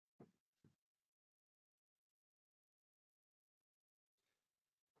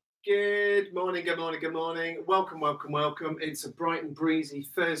Good morning, good morning, good morning. Welcome, welcome, welcome. It's a bright and breezy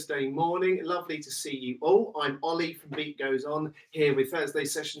Thursday morning. Lovely to see you all. I'm Ollie from Beat Goes On, here with Thursday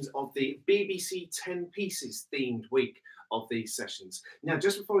sessions of the BBC 10 Pieces themed week of these sessions. Now,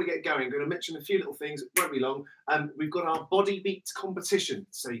 just before we get going, I'm going to mention a few little things. It won't be long. We've got our body beat competition.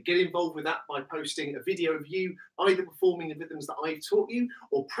 So you get involved with that by posting a video of you either performing the rhythms that I've taught you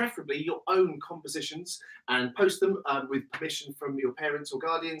or preferably your own compositions, and post them with permission from your parents or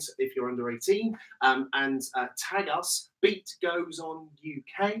guardians if you're under 18, and tag us Beat Goes On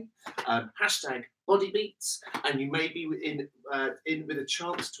UK, hashtag Body Beats, and you may be in with a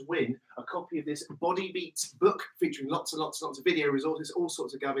chance to win a copy of this Body Beats book featuring lots and lots and lots of video resources, all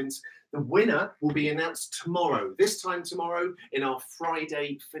sorts of gubbins. The winner will be announced tomorrow, this time tomorrow in our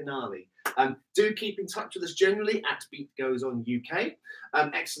Friday finale. Do keep in touch with us generally at Beat Goes On UK.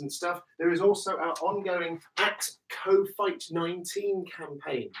 Excellent stuff. There is also our ongoing at Co-Fight19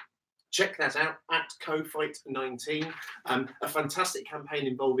 campaign. Check that out at Co-Fight19, a fantastic campaign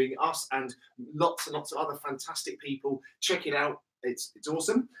involving us and lots of other fantastic people. Check it out, it's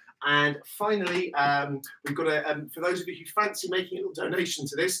awesome. And finally, we've got for those of you who fancy making a little donation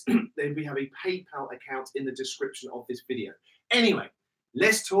to this, then we have a PayPal account in the description of this video. Anyway,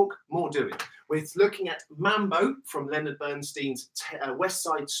 let's talk more doing. We're looking at Mambo from Leonard Bernstein's West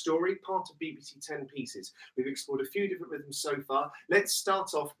Side Story, part of BBC 10 Pieces. We've explored a few different rhythms so far. Let's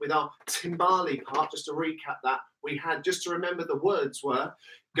start off with our timbali part. Just to recap that, we had, just to remember, the words were,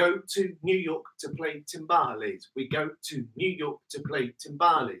 go to New York to play timbales. We go to New York to play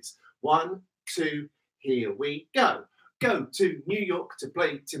timbales. 1, 2, here we go. Go to New York to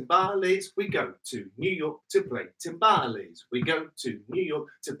play timbales. We go to New York to play timbales. We go to New York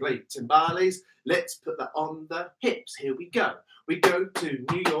to play timbales. Let's put that on the hips. Here we go. We go to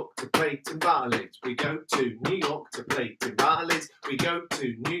New York to play timbales. We go to New York to play timbales. We go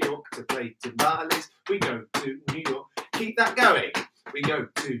to New York to play timbales. We go to New York. Keep that going. We go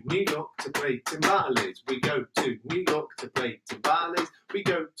to New York to play timbales. We go to New York to play timbales. We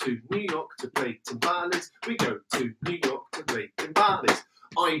go to New York to play timbales. We go to New York to play timbales.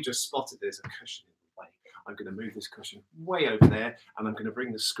 I just spotted there's a cushion in the way. I'm going to move this cushion way over there, and I'm going to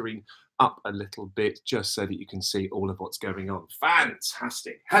bring the screen up a little bit just so that you can see all of what's going on.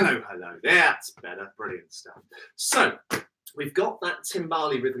 Fantastic. Hello, hello. That's better. Brilliant stuff. So, we've got that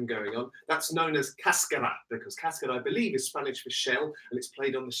timbali rhythm going on. That's known as cascara, because cascara, I believe, is Spanish for shell, and it's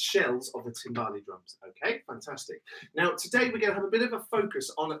played on the shells of the timbali drums. Okay, fantastic. Now, today we're going to have a bit of a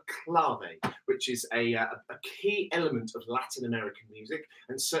focus on clave, which is a key element of Latin American music,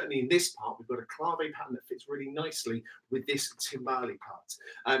 and certainly in this part, we've got a clave pattern that fits really nicely with this timbali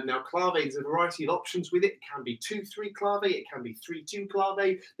part. Now, clave, there's a variety of options with it. It can be 2/3 clave, it can be 3/2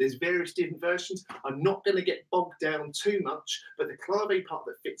 clave. There's various different versions. I'm not going to get bogged down too much, but the clave part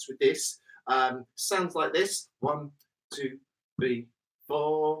that fits with this sounds like this. 1, 2, 3,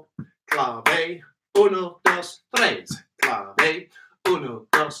 4. Clave. 1, 2, 3. Clave. 1,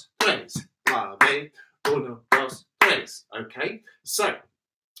 2, 3. Clave. 1, 2, 3. Okay, so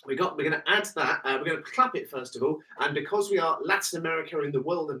we're going to add that. We're going to clap it first of all, and because we are Latin America in the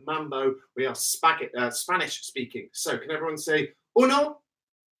world of mambo, we are Spanish speaking. So can everyone say uno?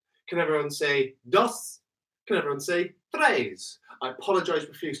 Can everyone say dos? Can everyone say tres? I apologise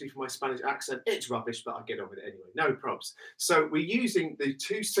profusely for my Spanish accent. It's rubbish, but I get on with it anyway. No probs. So we're using the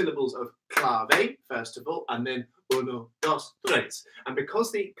 2 syllables of clave, first of all, and then uno, dos, tres. And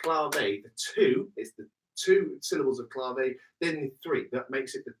because the clave, the 2, is the 2 syllables of clave, then the 3. That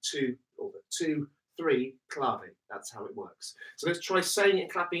makes it the 2, or the 2, 3 clave. That's how it works. So let's try saying it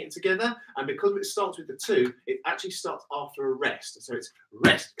and clapping it together. And because it starts with the 2, it actually starts after a rest. So it's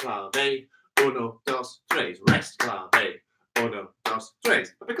rest clave. 1, 2, 3, rest clave. 1, 2, 3.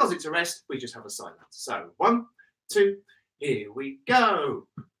 But because it's a rest, we just have a silence. So 1, 2, here we go.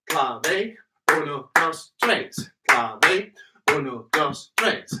 Clave. 1, 2, 3. Clave. 1, 2,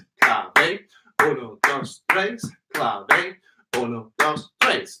 3. Clave. 1, 2, 3. Clave. 1, 2,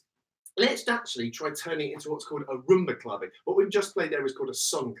 3. Let's actually try turning it into what's called a rumba clave. What we've just played there is called a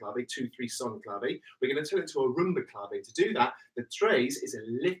son clave, 2/3 son clave. We're going to turn it into a rumba clave. To do that, the tres is a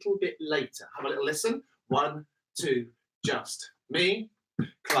little bit later. Have a little listen. 1, 2, just me.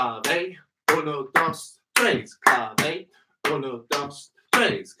 Clave. 1, 2, 3. Clave. 1, 2,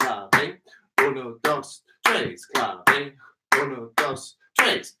 3. Clave. 1, 2, 3. Clave. 1, 2,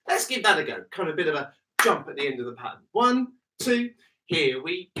 3. Let's give that a go. Kind of a bit of a jump at the end of the pattern. 1, 2. Here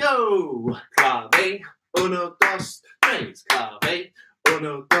we go. Clave. 1, 2, 3. Clave. 1,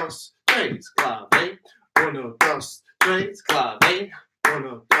 2, 3. Clave. 1, 2, 3. Clave.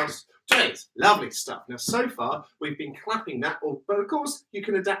 uno, dos, tres. Lovely stuff. Now, so far, we've been clapping that, but of course, you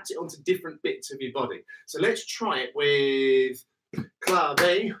can adapt it onto different bits of your body. So let's try it with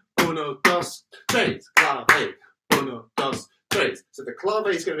clave, uno, dos, tres, clave, uno, dos, tres. So the clave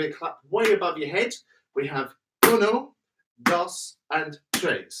is going to be a clap way above your head. We have uno, dos, and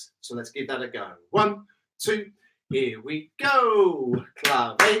tres. So let's give that a go. 1, 2, here we go.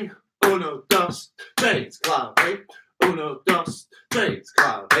 Clave, uno, dos, tres, clave, uno, dos, tres,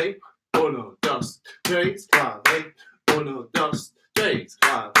 clave, uno, dos, tres, clave, uno, dos, tres,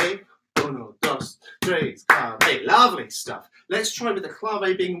 clave, uno, dos, tres, clave. Lovely stuff. Let's try with the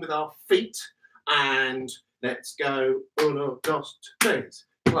clave being with our feet, and let's go. Uno, dos, tres,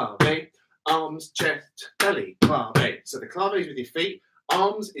 clave, arms, chest, belly, clave. So the clave is with your feet,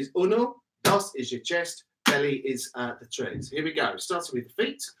 arms is uno, dos is your chest, belly is the tres. Here we go. Starting with the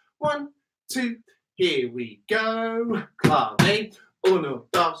feet. 1, 2, here we go. Clave, uno,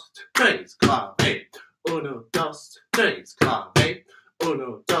 dos, tres, clave, uno, dos, tres, clave,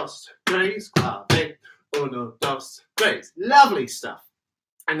 uno, dos, tres, clave, uno, dos, tres. Lovely stuff.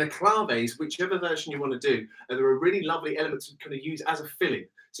 And the claves, whichever version you want to do, there are really lovely elements to kind of use as a filling.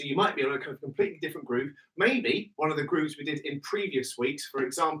 So you might be on a kind of completely different groove. Maybe one of the grooves we did in previous weeks, for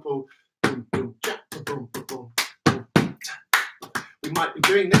example, we might be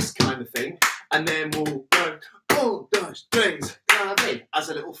doing this kind of thing, and then we'll go, oh, dos, tres, clave, as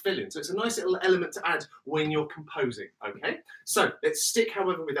a little fill-in. So it's a nice little element to add when you're composing, okay? So let's stick,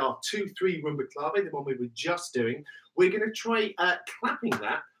 however, with our 2-3 rumba clave, the one we were just doing. We're going to try clapping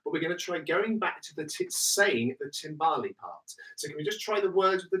that, but we're going to try going back to the saying the timbali part. So can we just try the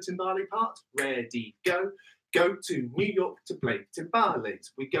words with the timbali part? Ready, go. Go to New York to play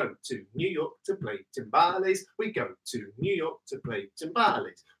timbales. We go to New York to play timbales. We go to New York to play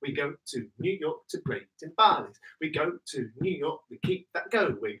timbales. We go to New York to play timbales. We go to New York to keep that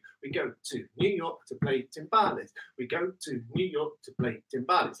going. We go to New York to play timbales. We go to New York to play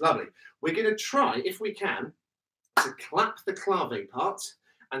timbales. Lovely. We're going to try, if we can, to clap the clave part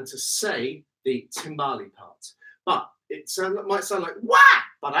and to say the timbali part. But it might sound like, wah!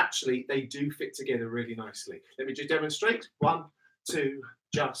 But actually, they do fit together really nicely. Let me just demonstrate. 1, 2,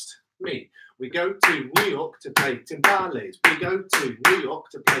 just me. We go to New York to play timbales. We go to New York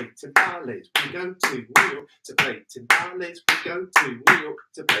to play timbales. We go to New York to play timbales. We go to New York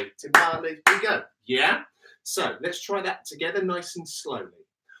to play timbales. We go. Yeah? So let's try that together nice and slowly.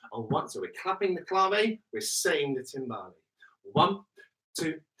 On 1, so we're clapping the clave, we're saying the timbali. 1,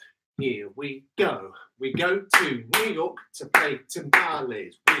 2, here we go. We go to New York to play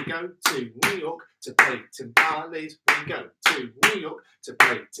timbales. We go to New York to play timbales. We go to New York to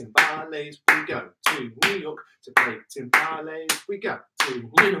play timbales. We go to New York to play timbales. We go to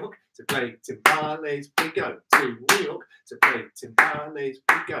New York to play timbales. We go to New York to play timbales.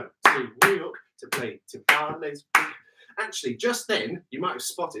 We go to New York to play timbales. Actually, just then, you might have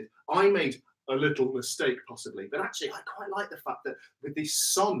spotted, I made a little mistake possibly, but actually I quite like the fact that with the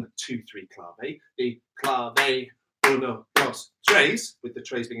son 2-3 clave, the clave, uno, dos, tres, with the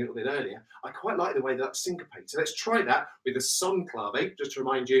tres being a little bit earlier, I quite like the way that that's syncopated. So let's try that with the son clave, just to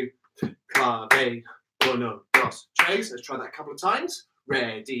remind you, clave, uno, dos, tres. Let's try that a couple of times.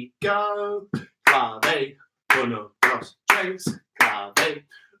 Ready, go. Clave, uno, dos, tres, clave,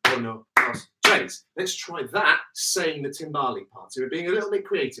 uno, dos, tres. Let's try that saying the timbali part. So we're being a little bit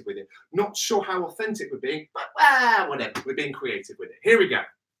creative with it. Not sure how authentic we're being, but whatever. We're being creative with it. Here we go.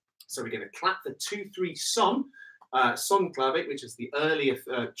 So we're going to clap the 2-3 son clave, which is the earlier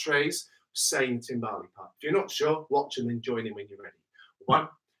tres, saying timbali part. If you're not sure, watch and then join in when you're ready. 1,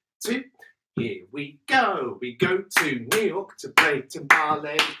 2. Here we go. We go to New York to play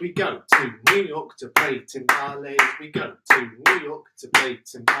timbales. We go to New York to play timbales. We go to New York to play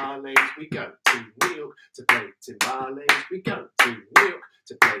timbales. We go to New York to play timbales. We go to New York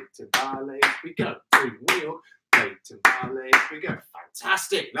to play timbales. We go to New York to play timbales. We go.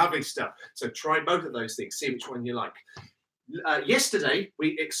 Fantastic. Lovely stuff. So try both of those things. See which one you like. Yesterday,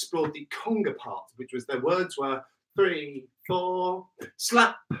 we explored the conga part, which was the words were 3, 4,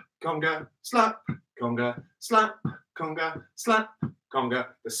 slap, conga, slap, conga, slap, conga, slap, conga.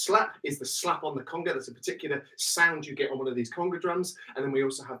 The slap is the slap on the conga. That's a particular sound you get on one of these conga drums. And then we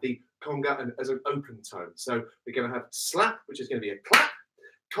also have the conga as an open tone. So we're going to have slap, which is going to be a clap.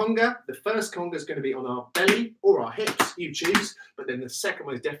 Conga, the first conga is going to be on our belly or our hips, you choose. But then the second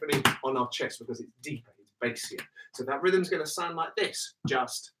one is definitely on our chest because it's deeper, it's bassier. So that rhythm is going to sound like this.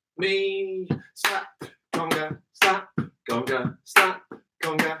 Just me, slap, conga, slap, conga, slap,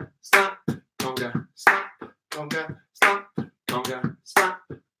 conga, slap, conga, slap, conga, slap, conga, slap,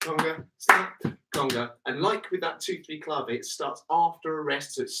 conga, slap, conga. And like with that 2-3 clave, it starts after a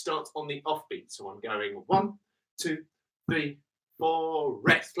rest, so it starts on the offbeat. So I'm going 1, 2, 3, 4,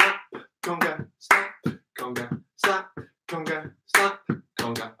 rest, slap, conga, slap, conga, slap, conga, slap,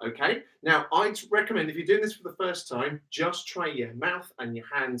 conga. Okay. Now I'd recommend if you're doing this for the first time, just try your mouth and your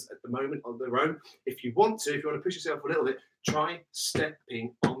hands at the moment on their own. If you want to push yourself a little bit, try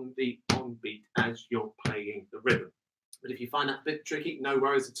stepping on the on-beat as you're playing the rhythm. But if you find that a bit tricky, no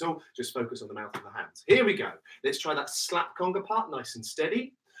worries at all. Just focus on the mouth and the hands. Here we go. Let's try that slap conga part, nice and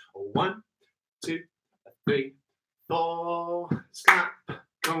steady. 1, 2, 3, 4. Slap,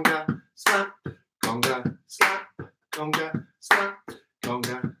 conga, slap, conga, slap, conga, slap,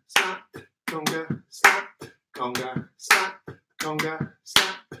 conga, slap, conga, slap, conga, slap, conga,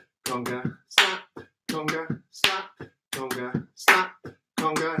 slap, conga, slap, conga, slap, conga, slap,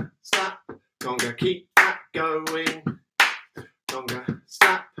 conga, slap, conga. Keep that going. Conga,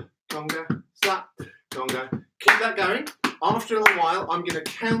 slap, conga, slap, conga. Keep that going. After a little while, I'm going to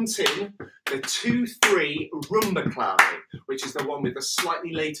count in the 2-3 rumba clave, which is the one with the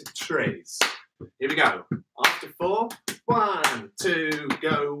slightly later tres. Here we go. After 4, 1, 2,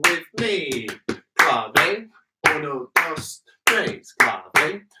 go with me. Clave, 1, 2, 3, clave,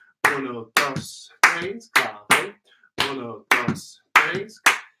 1, 2, 3, clave, 1, 2, 3.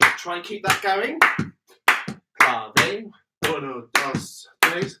 Try and keep that going. Clave, 1, 2,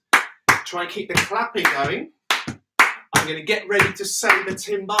 3. Try and keep the clapping going. I'm going to get ready to say the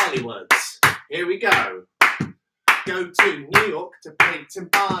timbali words. Here we go. Go to New York to play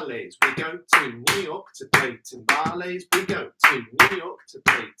timbales. We go to New York to play timbales. We go to New York to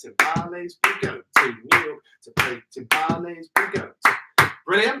play timbales. We go to New York to play timbales. We go to...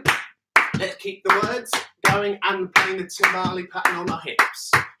 Brilliant. Let's keep the words going and playing the timbali pattern on our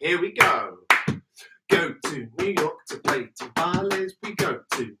hips. Here we go. Go to New York to play timbales. We go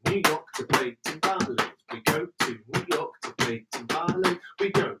to New York to play timbales. We go to New York to play timbales. We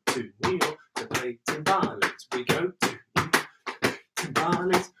go to New York to play timbales. We go to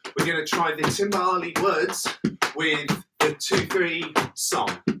timbales. We're going to try the timbali words with the 2-3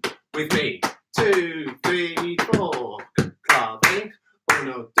 song. With me. 2, 3, 4. Clave. 1,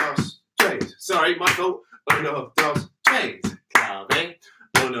 2, 3. Sorry, my fault. 1, 2, 3. Clave.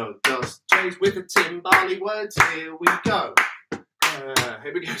 1, 2, 3. With the timbali words. Here we go.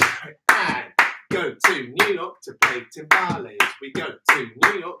 Here we go. And go to New York to play timbales. We go to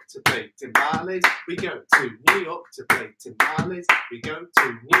New York to play timbales. We go to New York to play timbales. We go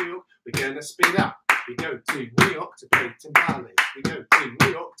to New York. We're gonna speed up. We go to New York to play timbales. We go to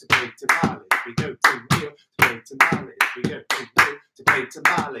New York to play timbales. We go to New York to play timbales. We go to New York to play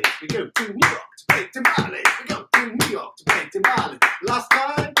timbales. We go to New York to play timbales. We go to New York to play timbales. Last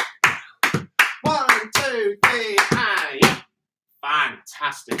time. 1, 2, 3, and yeah.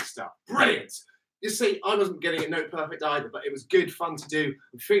 Fantastic stuff. Brilliant. You see, I wasn't getting it note perfect either, but it was good fun to do.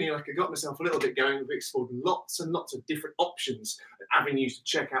 I'm feeling like I got myself a little bit going. We've explored lots and lots of different options and avenues to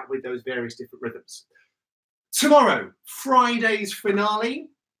check out with those various different rhythms. Tomorrow, Friday's finale,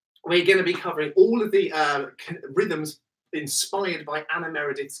 we're going to be covering all of the rhythms inspired by Anna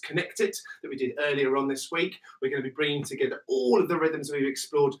Meredith's Connect It that we did earlier on this week. We're going to be bringing together all of the rhythms we've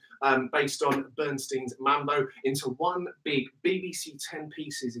explored based on Bernstein's Mambo into one big BBC 10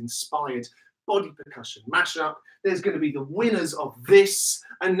 pieces inspired body percussion mashup. There's going to be the winners of this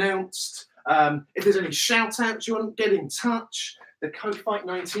announced. If there's any shout outs you want, get in touch. The Code Fight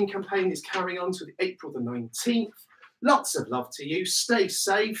 19 campaign is carrying on to April the 19th. Lots of love to you. Stay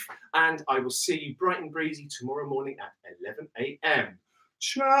safe, and I will see you bright and breezy tomorrow morning at 11 a.m.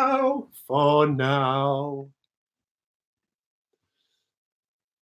 Ciao for now.